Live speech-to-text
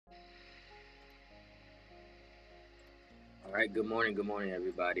All right, good morning,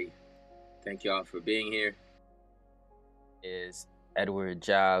 everybody. Thank y'all for being here. Is Edward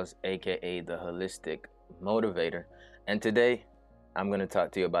Giles, aka the Holistic Motivator, and today I'm going to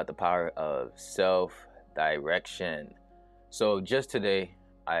talk to you about the power of self-direction. So just today,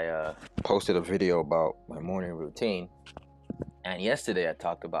 I posted a video about my morning routine, and yesterday I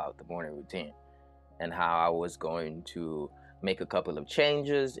talked about the morning routine and how I was going to make a couple of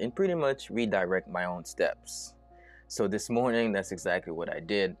changes and pretty much redirect my own steps. So this morning, that's exactly what I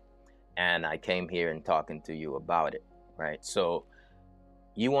did. And I came here and talking to you about it, right? So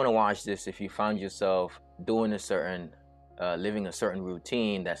you want to watch this if you found yourself doing living a certain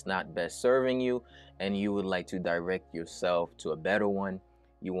routine that's not best serving you, and you would like to direct yourself to a better one.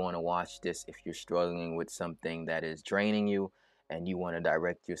 You want to watch this if you're struggling with something that is draining you, and you want to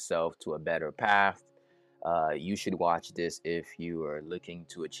direct yourself to a better path. You should watch this if you are looking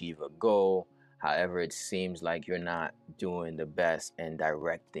to achieve a goal. However, it seems like you're not doing the best in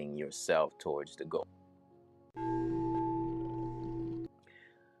directing yourself towards the goal.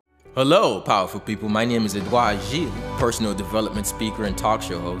 Hello, powerful people. My name is Edouard Gilles, personal development speaker and talk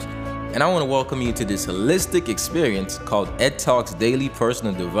show host, and I want to welcome you to this holistic experience called Ed Talks Daily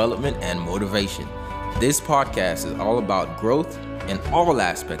Personal Development and Motivation. This podcast is all about growth in all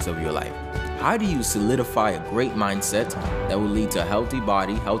aspects of your life. How do you solidify a great mindset that will lead to a healthy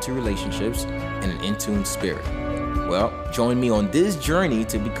body, healthy relationships, and an in-tune spirit? Well, join me on this journey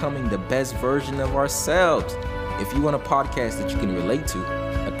to becoming the best version of ourselves. If you want a podcast that you can relate to,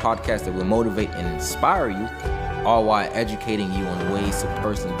 a podcast that will motivate and inspire you, all while educating you on ways to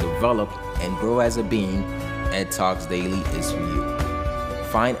personally develop and grow as a being, Ed Talks Daily is for you.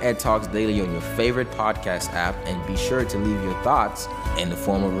 Find Ed Talks Daily on your favorite podcast app and be sure to leave your thoughts in the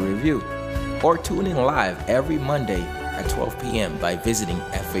form of a review. Or tune in live every Monday at 12 p.m. by visiting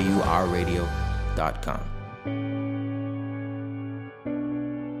faurradio.com.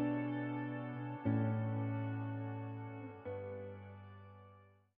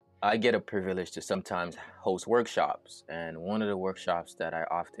 I get a privilege to sometimes host workshops, and one of the workshops that I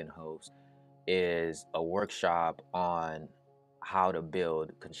often host is a workshop on how to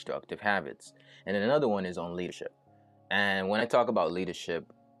build constructive habits. And then another one is on leadership. And when I talk about leadership,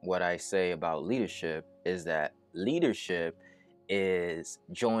 what I say about leadership is that leadership is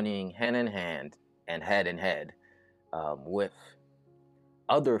joining hand in hand and head in head with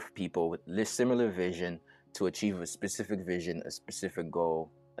other people with this similar vision to achieve a specific vision, a specific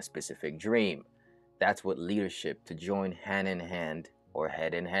goal, a specific dream. That's what leadership, to join hand in hand or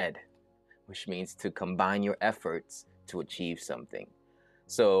head in head, which means to combine your efforts to achieve something.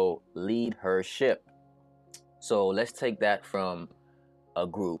 So lead her ship. So let's take that from a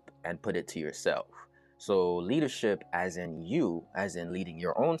group and put it to yourself. So leadership, as in you, as in leading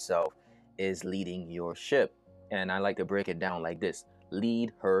your own self, is leading your ship. And I like to break it down like this: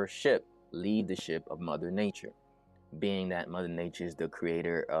 lead her ship, lead the ship of Mother Nature. Being that Mother Nature is the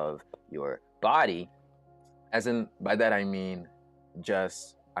creator of your body, as in, by that I mean,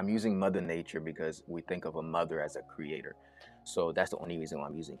 just, I'm using Mother Nature because we think of a mother as a creator. So that's the only reason why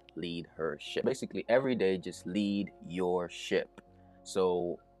I'm using lead her ship. Basically, every day, just lead your ship.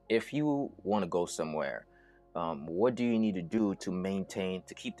 So if you want to go somewhere, what do you need to do to maintain,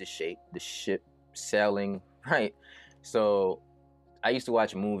 to keep the ship sailing, right? So I used to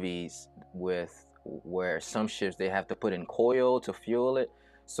watch movies with where some ships, they have to put in coal to fuel it,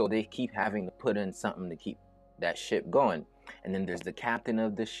 so they keep having to put in something to keep that ship going. And then there's the captain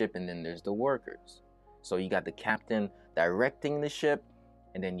of the ship, and then there's the workers. So you got the captain directing the ship,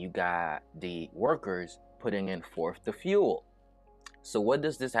 and then you got the workers putting in forth the fuel. So what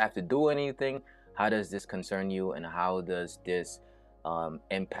does this have to do with anything? How does this concern you, and how does this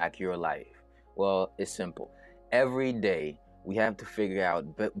impact your life? Well, it's simple. Every day we have to figure out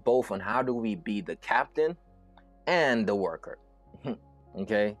both on how do we be the captain and the worker.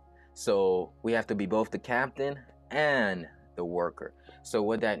 Okay, so we have to be both the captain and the worker. So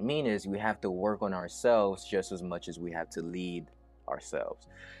what that means is we have to work on ourselves just as much as we have to lead ourselves.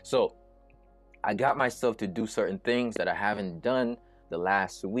 So I got myself to do certain things that I haven't done the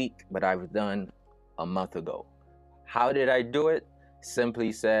last week, but I've done a month ago. How did I do it?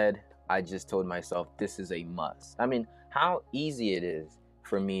 Simply said, I just told myself this is a must. I mean, how easy it is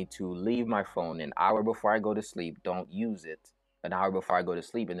for me to leave my phone an hour before I go to sleep, don't use it an hour before I go to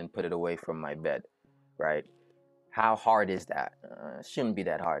sleep, and then put it away from my bed, right? How hard is that? It shouldn't be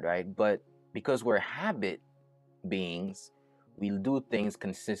that hard, right? But because we're habit beings, we do things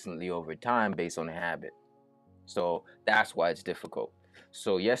consistently over time based on habit. So that's why it's difficult.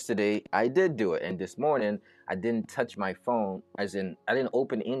 So yesterday I did do it, and this morning I didn't touch my phone, as in I didn't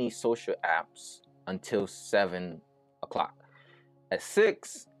open any social apps until 7 o'clock. At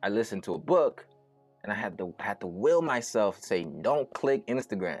 6, I listened to a book, and I had to will myself to say, don't click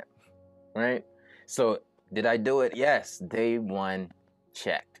Instagram, right? So did I do it? Yes. Day 1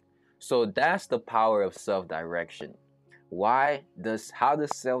 checked. So that's the power of self-direction. How does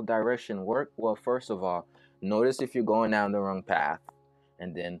self-direction work? Well, first of all, notice if you're going down the wrong path,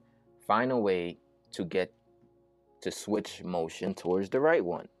 and then find a way to get to switch motion towards the right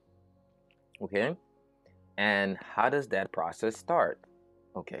one. Okay? And how does that process start?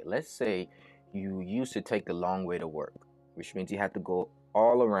 Okay, let's say you used to take the long way to work, which means you had to go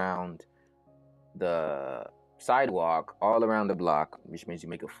all around the sidewalk, all around the block, which means you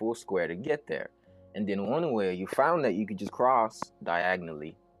make a full square to get there. And then one way you found that you could just cross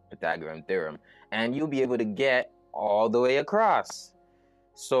diagonally, Pythagorean theorem, and you'll be able to get all the way across.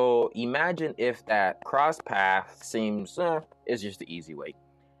 So imagine if that cross path seems it's just the easy way.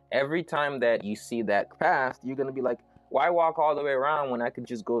 Every time that you see that path, you're gonna be like, why walk all the way around when I could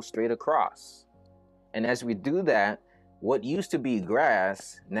just go straight across? And as we do that, what used to be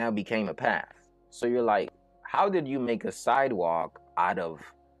grass now became a path. So you're like, how did you make a sidewalk out of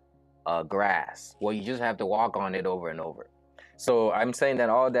grass? Well, you just have to walk on it over and over. So I'm saying that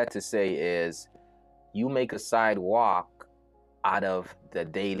all that to say is, you make a sidewalk out of the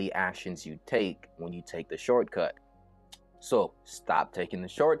daily actions you take when you take the shortcut. So stop taking the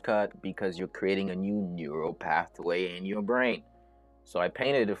shortcut because you're creating a new neural pathway in your brain. So I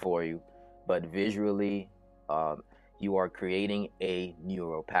painted it for you, but visually, you are creating a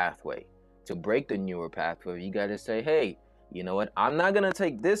neural pathway. To break the neural pathway, you got to say, hey, you know what? I'm not going to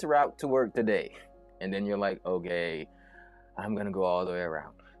take this route to work today. And then you're like, okay, I'm going to go all the way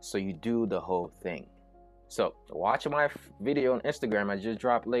around. So you do the whole thing. So watch my video on Instagram I just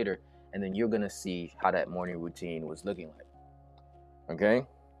dropped later, and then you're going to see how that morning routine was looking like. Okay?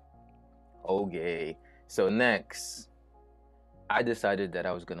 Okay. So next, I decided that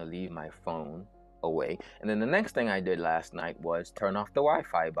I was going to leave my phone away. And then the next thing I did last night was turn off the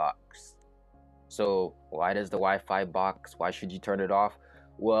Wi-Fi box. So why does the Wi-Fi box, why should you turn it off?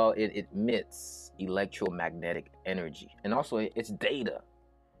 Well, it emits electromagnetic energy. And also it's data.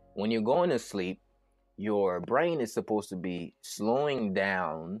 When you're going to sleep, your brain is supposed to be slowing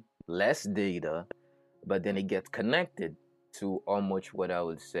down, less data, but then it gets connected to almost what I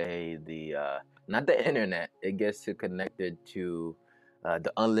would say not the internet, it gets connected to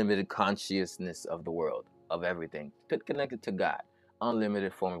the unlimited consciousness of the world, of everything, connected to God,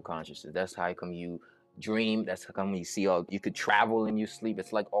 unlimited form of consciousness. That's how come you dream. That's how come you see you could travel in your sleep.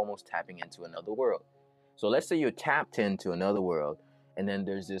 It's like almost tapping into another world. So let's say you're tapped into another world, and then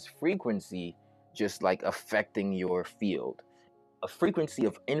there's this frequency just like affecting your field, a frequency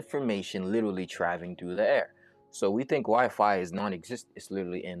of information literally traveling through the air. So we think Wi-Fi is non-existent. It's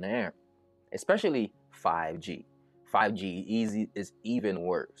literally in the air, especially 5G. 5G is even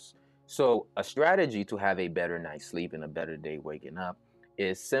worse. So a strategy to have a better night's sleep and a better day waking up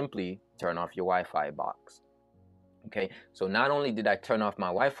is simply turn off your Wi-Fi box. Okay, so not only did I turn off my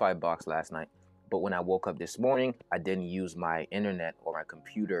Wi-Fi box last night, but when I woke up this morning, I didn't use my internet or my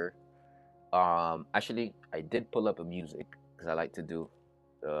computer. Actually, I did pull up a music because I like to do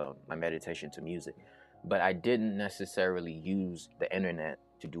my meditation to music, but I didn't necessarily use the internet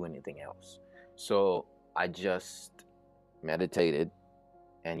to do anything else. So I just meditated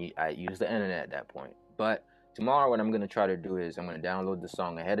and I used the internet at that point. But tomorrow, what I'm going to try to do is I'm going to download the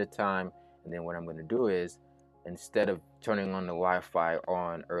song ahead of time, and then what I'm going to do is, instead of turning on the Wi-Fi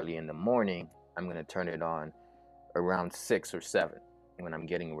on early in the morning, I'm going to turn it on around 6 or 7 when I'm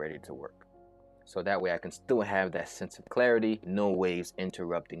getting ready to work. So that way I can still have that sense of clarity, no waves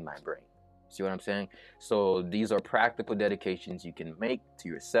interrupting my brain. See what I'm saying? So these are practical dedications you can make to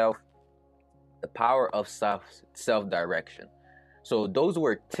yourself. The power of self-direction. So those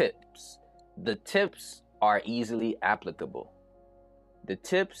were tips. The tips are easily applicable. The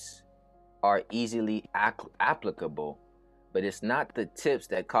tips are easily applicable, but it's not the tips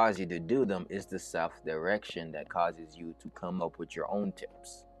that cause you to do them, it's the self-direction that causes you to come up with your own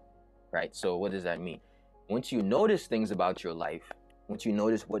tips, right? So what does that mean? Once you notice things about your life, once you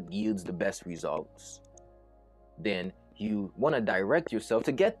notice what yields the best results, then you want to direct yourself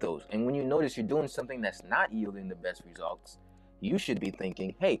to get those. And when you notice you're doing something that's not yielding the best results, you should be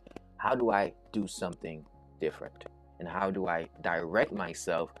thinking, hey, how do I do something different? And how do I direct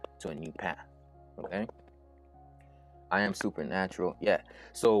myself to a new path? Okay? I am supernatural. Yeah.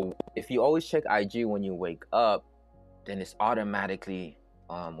 So if you always check IG when you wake up, then it's automatically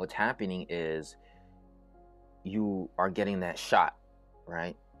what's happening is you are getting that shot,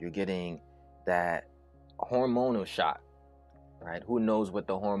 right? You're getting that hormonal shot, right? Who knows what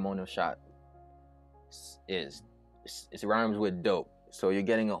the hormonal shot is? It rhymes with dope. So you're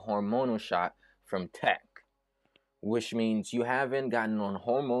getting a hormonal shot from tech, which means you haven't gotten a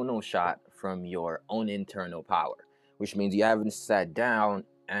hormonal shot from your own internal power, which means you haven't sat down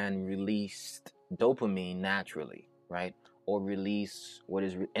and released dopamine naturally, right? Or release what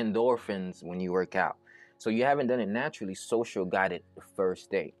is endorphins when you work out. So you haven't done it naturally. Social got it the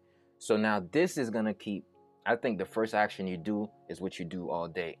first day. So now this is going to keep, I think the first action you do is what you do all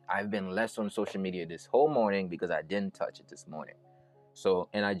day. I've been less on social media this whole morning because I didn't touch it this morning. So,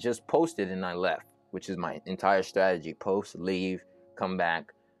 and I just posted and I left, which is my entire strategy: post, leave, come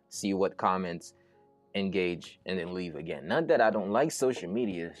back, see what comments, engage, and then leave again. Not that I don't like social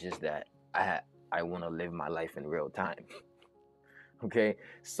media, it's just that I want to live my life in real time. Okay,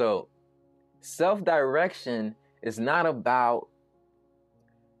 so self-direction is not about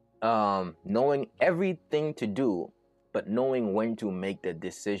knowing everything to do, but knowing when to make the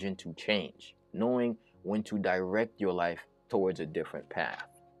decision to change, knowing when to direct your life towards a different path.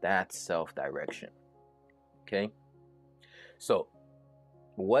 That's self-direction. Okay, so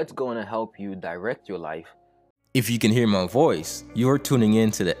what's going to help you direct your life? If you can hear my voice, you're tuning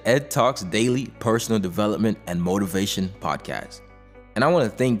in to the Ed Talks Daily Personal Development and Motivation Podcast. And I want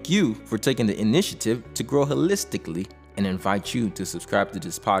to thank you for taking the initiative to grow holistically and invite you to subscribe to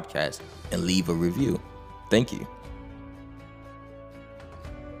this podcast and leave a review. Thank you.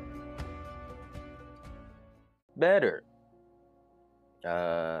 Better.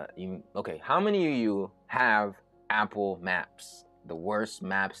 Okay, how many of you have Apple Maps? The worst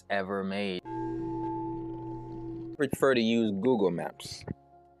maps ever made. I prefer to use Google Maps.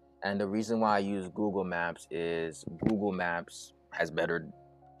 And the reason why I use Google Maps is Google Maps has better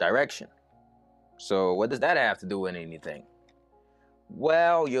direction. So what does that have to do with anything?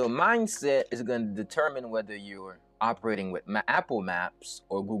 Well, your mindset is going to determine whether you're operating with Apple Maps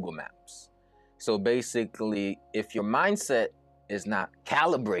or Google Maps. So basically, if your mindset is not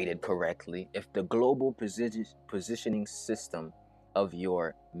calibrated correctly, if the global positioning system of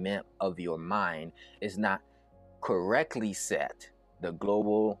your mind is not correctly set, the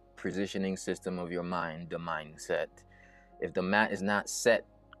global positioning system of your mind, the mindset, if the map is not set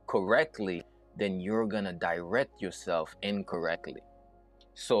correctly, then you're gonna direct yourself incorrectly.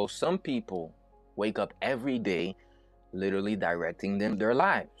 So some people wake up every day literally directing their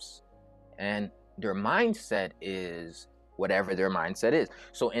lives, and their mindset is whatever their mindset is.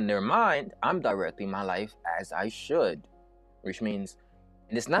 So in their mind, I'm directing my life as I should, which means,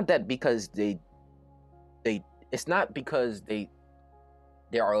 and it's not that because they it's not because they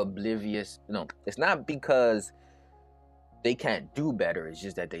are oblivious. No, it's not because they can't do better. It's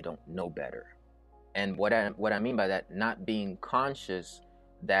just that they don't know better. And what I mean by that, not being conscious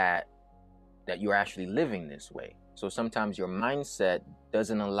that you're actually living this way. So sometimes your mindset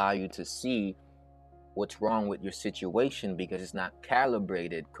doesn't allow you to see what's wrong with your situation because it's not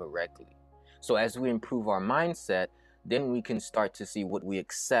calibrated correctly. So as we improve our mindset, then we can start to see what we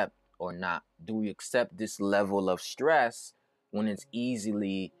accept or not. Do we accept this level of stress when it's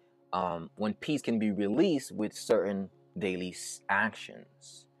easily, when peace can be released with certain daily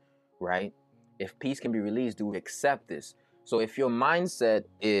actions, right? If peace can be released, do we accept this? So if your mindset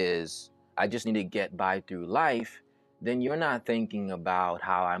is, I just need to get by through life, then you're not thinking about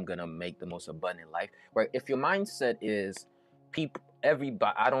how I'm gonna make the most abundant life, right? If your mindset is, people,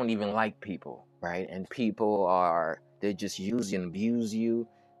 everybody, I don't even like people, right? And people they just use you and abuse you,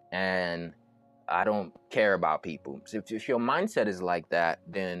 and I don't care about people. So if your mindset is like that,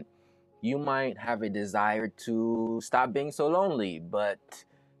 then you might have a desire to stop being so lonely. But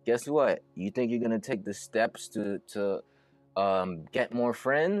guess what? You think you're gonna take the steps to get more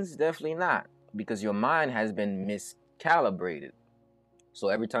friends? Definitely not, because your mind has been miscalibrated. So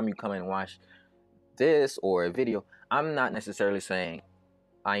every time you come and watch this or a video, I'm not necessarily saying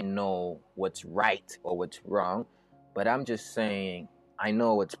I know what's right or what's wrong, but I'm just saying I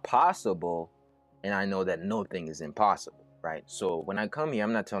know what's possible, and I know that nothing is impossible, right? So when I come here,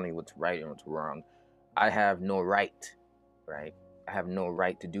 I'm not telling you what's right and what's wrong. I have no right, right? I have no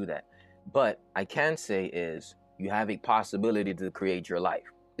right to do that. But I can say is you have a possibility to create your life.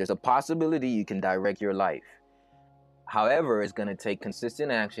 There's a possibility you can direct your life. However, it's going to take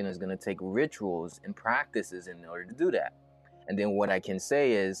consistent action. It's going to take rituals and practices in order to do that. And then what I can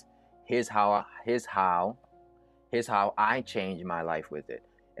say is, here's how I changed my life with it.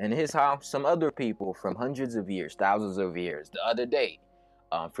 And here's how some other people from hundreds of years, thousands of years, the other day,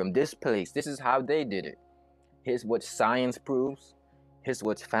 from this place, this is how they did it. Here's what science proves. Here's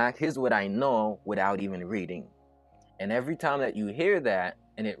what's fact. Here's what I know without even reading. And every time that you hear that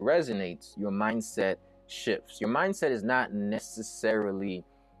and it resonates, your mindset shifts. Your mindset is not necessarily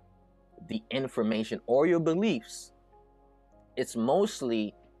the information or your beliefs. It's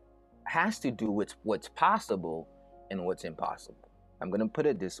mostly has to do with what's possible and what's impossible. I'm going to put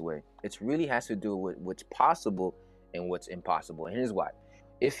it this way. It really has to do with what's possible and what's impossible. And here's why.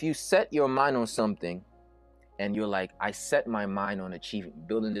 If you set your mind on something and you're like, I set my mind on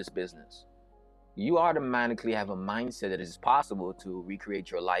building this business, you automatically have a mindset that it's possible to recreate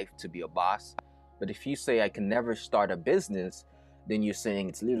your life to be a boss. But if you say, I can never start a business, then you're saying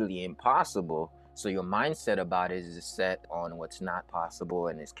it's literally impossible. So your mindset about it is set on what's not possible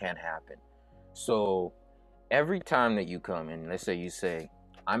and it can't happen. So every time that you come in, let's say you say,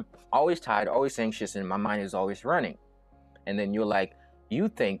 I'm always tired, always anxious, and my mind is always running. And then you're like, you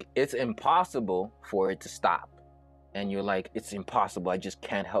think it's impossible for it to stop. And you're like, it's impossible. I just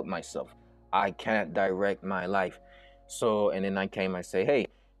can't help myself. I can't direct my life. So, and then I say, hey,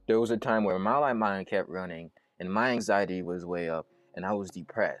 there was a time where my mind kept running and my anxiety was way up and I was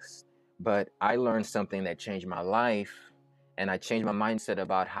depressed. But I learned something that changed my life, and I changed my mindset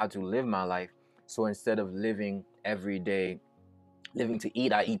about how to live my life. So instead of living every day, living to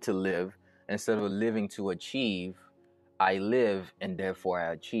eat, I eat to live. Instead of living to achieve, I live and therefore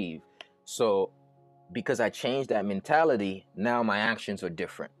I achieve. So because I changed that mentality, now my actions are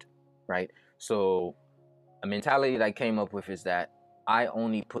different, right? So a mentality that I came up with is that I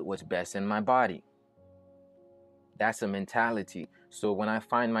only put what's best in my body. That's a mentality. So when I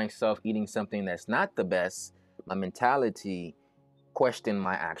find myself eating something that's not the best, my mentality question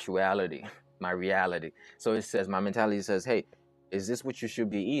my actuality, my reality. So it says, my mentality says, hey, is this what you should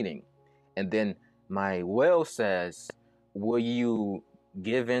be eating? And then my will says, will you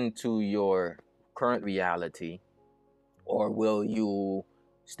give in to your current reality, or will you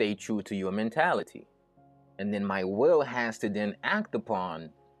stay true to your mentality? And then my will has to then act upon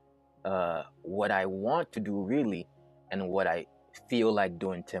what I want to do really and what I feel like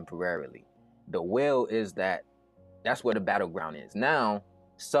doing temporarily. The will is that's where the battleground is. Now,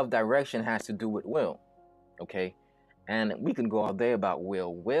 self-direction has to do with will, okay? And we can go all day about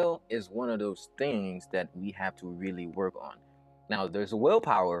will. Will is one of those things that we have to really work on. Now, there's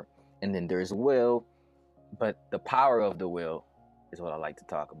willpower, and then there's will, but the power of the will is what I like to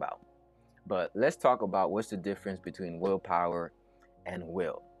talk about. But let's talk about what's the difference between willpower and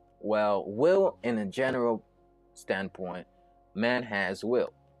will. Well, will in a general standpoint, man has will.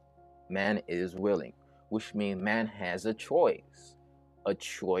 Man is willing, which means man has a choice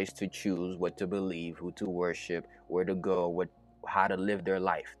to choose what to believe, who to worship, where to go, how to live their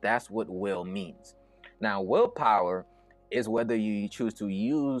life. That's what will means. Now, willpower is whether you choose to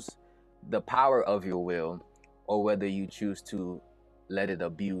use the power of your will or whether you choose to let it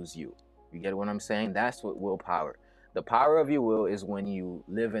abuse you. You get what I'm saying? That's what willpower. The power of your will is when you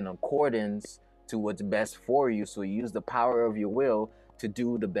live in accordance to what's best for you. So you use the power of your will to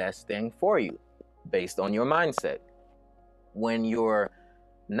do the best thing for you based on your mindset. When you're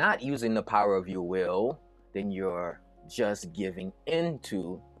not using the power of your will, then you're just giving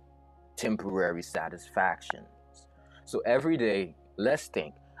into temporary satisfactions. So every day, let's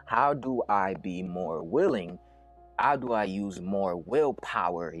think, how do I be more willing? How do I use more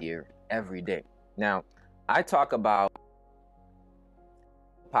willpower here every day? Now, I talk about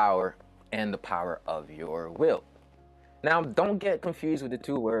power and the power of your will. Now, don't get confused with the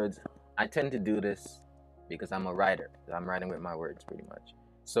two words. I tend to do this because I'm a writer. I'm writing with my words pretty much.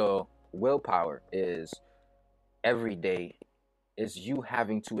 So willpower is every day is you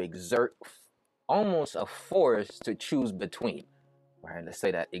having to exert almost a force to choose between, right? Let's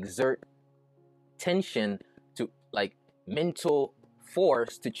say that exert tension to like mental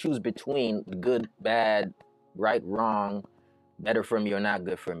force to choose between good, bad, right, wrong, better for me or not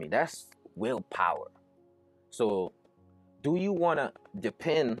good for me. That's willpower. So do you want to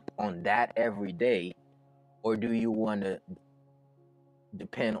depend on that every day, or do you want to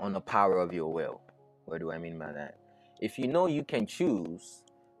depend on the power of your will? What do I mean by that? If you know you can choose,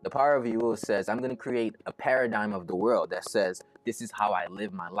 the power of your will says, I'm going to create a paradigm of the world that says, this is how I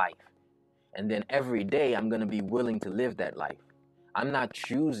live my life. And then every day I'm going to be willing to live that life. I'm not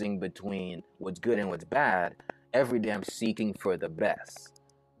choosing between what's good and what's bad. Every day I'm seeking for the best.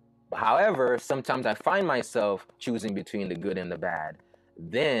 However, sometimes I find myself choosing between the good and the bad.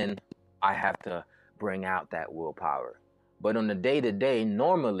 Then I have to bring out that willpower. But on the day-to-day,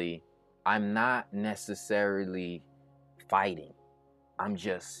 normally, I'm not necessarily fighting. I'm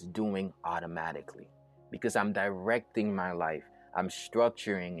just doing automatically because I'm directing my life. I'm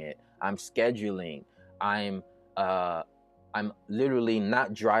structuring it. I'm scheduling. I'm literally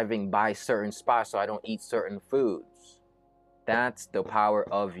not driving by certain spots so I don't eat certain foods. That's the power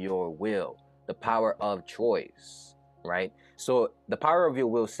of your will, the power of choice. right? So the power of your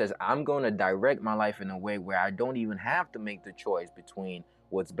will says, I'm going to direct my life in a way where I don't even have to make the choice between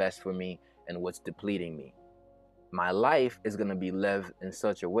what's best for me and what's depleting me. My life is going to be lived in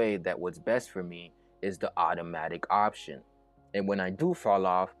such a way that what's best for me is the automatic option. And when I do fall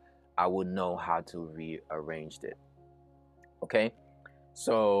off, I will know how to rearrange it. Okay?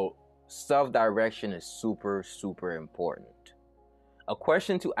 So self direction is super, super important. A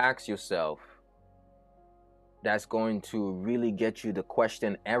question to ask yourself that's going to really get you to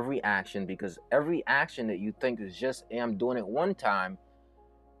question every action, because every action that you think is just, hey, I'm doing it one time,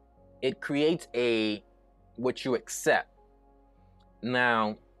 it creates a what you accept.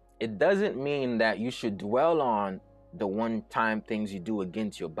 Now, it doesn't mean that you should dwell on the one time things you do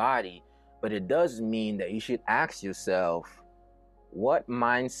against your body, but it does mean that you should ask yourself, what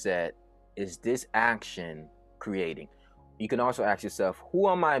mindset is this action creating? You can also ask yourself, who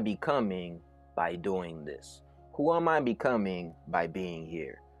am I becoming by doing this? Who am I becoming by being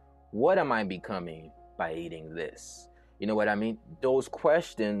here? What am I becoming by eating this? You know what I mean? Those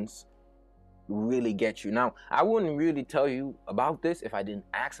questions really get you. Now, I wouldn't really tell you about this if I didn't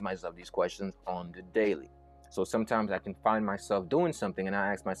ask myself these questions on the daily. So sometimes I can find myself doing something and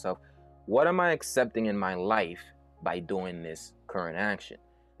I ask myself, what am I accepting in my life by doing this current action?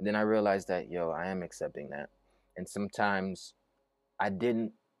 And then I realized that, I am accepting that. And sometimes I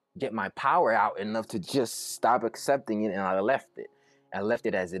didn't get my power out enough to just stop accepting it, and I left it. I left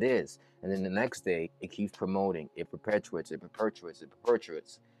it as it is. And then the next day, it keeps promoting. It perpetuates, it perpetuates, it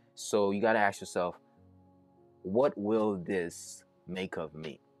perpetuates. So you got to ask yourself, what will this make of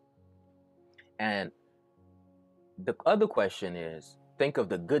me? And the other question is, think of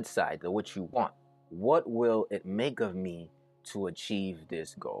the good side, of what you want. What will it make of me to achieve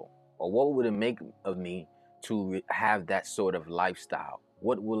this goal? Or what would it make of me to have that sort of lifestyle?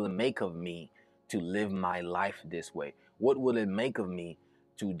 What will it make of me to live my life this way? What will it make of me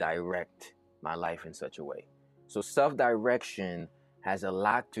to direct my life in such a way? So self-direction has a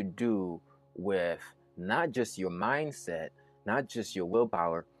lot to do with not just your mindset, not just your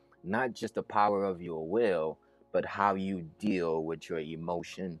willpower, not just the power of your will, but how you deal with your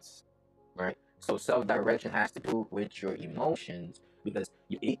emotions, right? So self-direction has to do with your emotions, because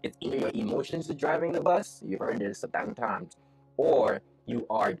it's either your emotions are driving the bus. You've heard this 1,000 times, or you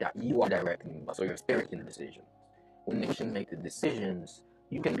are directing the bus, or your spirit in the decision. When the emotions make the decisions,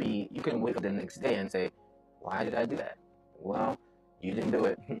 you can wake up the next day and say, "Why did I do that?" Well, you didn't do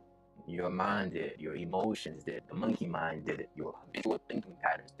it. Your mind did. Your emotions did. The monkey mind did it. Your habitual thinking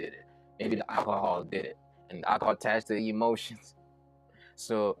patterns did it. Maybe the alcohol did it, and the alcohol attached to the emotions.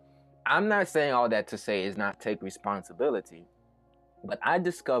 So I'm not saying all that to say is not take responsibility, but I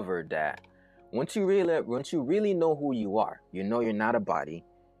discovered that once you really know who you are, you're not a body,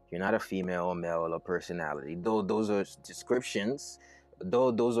 you're not a female or male or personality. Though those are descriptions,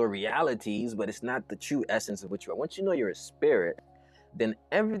 though those are realities, but it's not the true essence of what you are. Once you know you're a spirit, then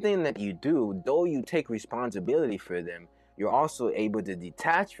everything that you do, though you take responsibility for them, you're also able to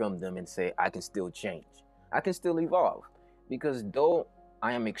detach from them and say, I can still change. I can still evolve. Because though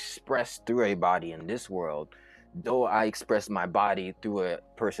I am expressed through a body in this world, though I express my body through a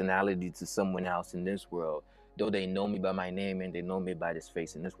personality to someone else in this world, though they know me by my name and they know me by this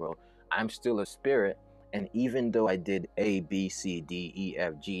face in this world, I'm still a spirit. And even though I did A, B, C, D, E,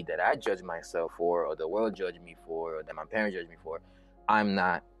 F, G that I judge myself for, or the world judged me for, or that my parents judged me for, I'm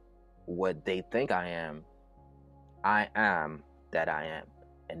not what they think I am. I am that I am.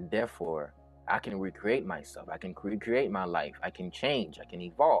 And therefore, I can recreate myself. I can recreate my life. I can change. I can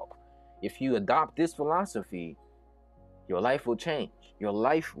evolve. If you adopt this philosophy, your life will change. Your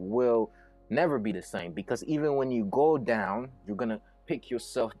life will never be the same, because even when you go down, you're going to pick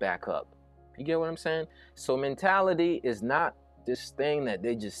yourself back up. You get what I'm saying? So mentality is not this thing that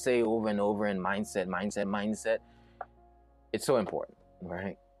they just say over and over in mindset, mindset, mindset. It's so important,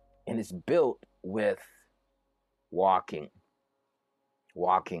 right? And it's built with walking,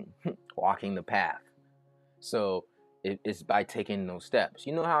 walking, walking the path. So it's by taking those steps.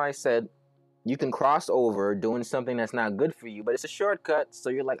 You know how I said you can cross over doing something that's not good for you, but it's a shortcut. So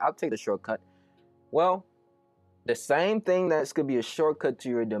you're like, I'll take the shortcut. Well, the same thing that's could be a shortcut to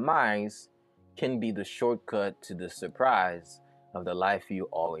your demise can be the shortcut to the surprise of the life you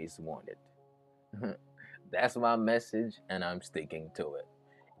always wanted. That's my message, and I'm sticking to it.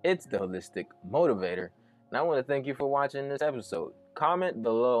 It's the Holistic Motivator, and I want to thank you for watching this episode. Comment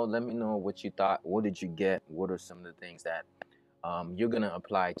below, let me know what you thought. What did you get? What are some of the things that you're going to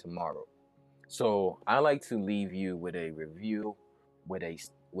apply tomorrow? So I like to leave you with a review, with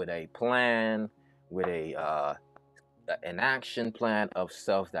a plan, with an action plan of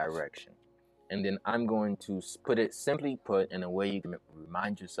self-direction. and then I'm going to put it simply put in a way you can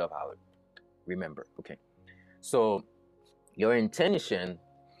remind yourself how to remember. Okay, so your intention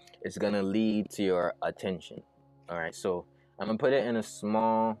is going to lead to your attention. All right, so I'm going to put it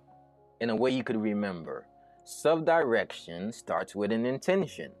in a way you could remember. Self-direction starts with an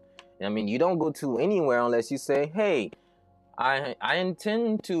intention. I mean, you don't go to anywhere unless you say, hey, I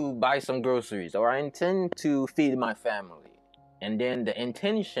intend to buy some groceries, or I intend to feed my family. And then the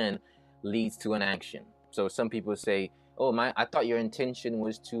intention leads to an action. So some people say, oh, I thought your intention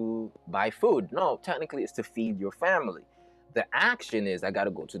was to buy food. No, technically it's to feed your family. The action is I got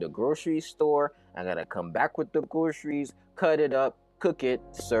to go to the grocery store. I got to come back with the groceries, cut it up, cook it,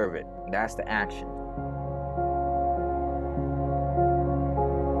 serve it. That's the action.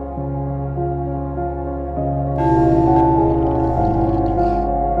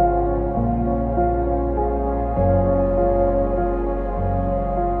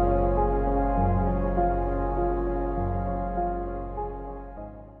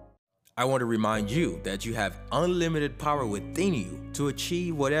 I want to remind you that you have unlimited power within you to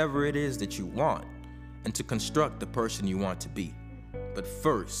achieve whatever it is that you want and to construct the person you want to be. But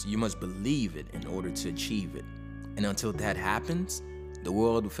first, you must believe it in order to achieve it. And until that happens, the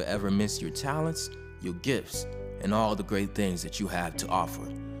world will forever miss your talents, your gifts, and all the great things that you have to offer.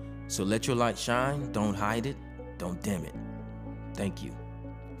 So let your light shine, don't hide it, don't dim it. Thank you.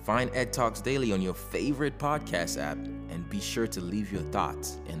 Find Ed Talks Daily on your favorite podcast app and be sure to leave your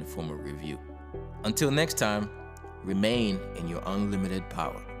thoughts in the form of review. Until next time, remain in your unlimited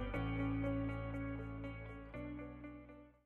power.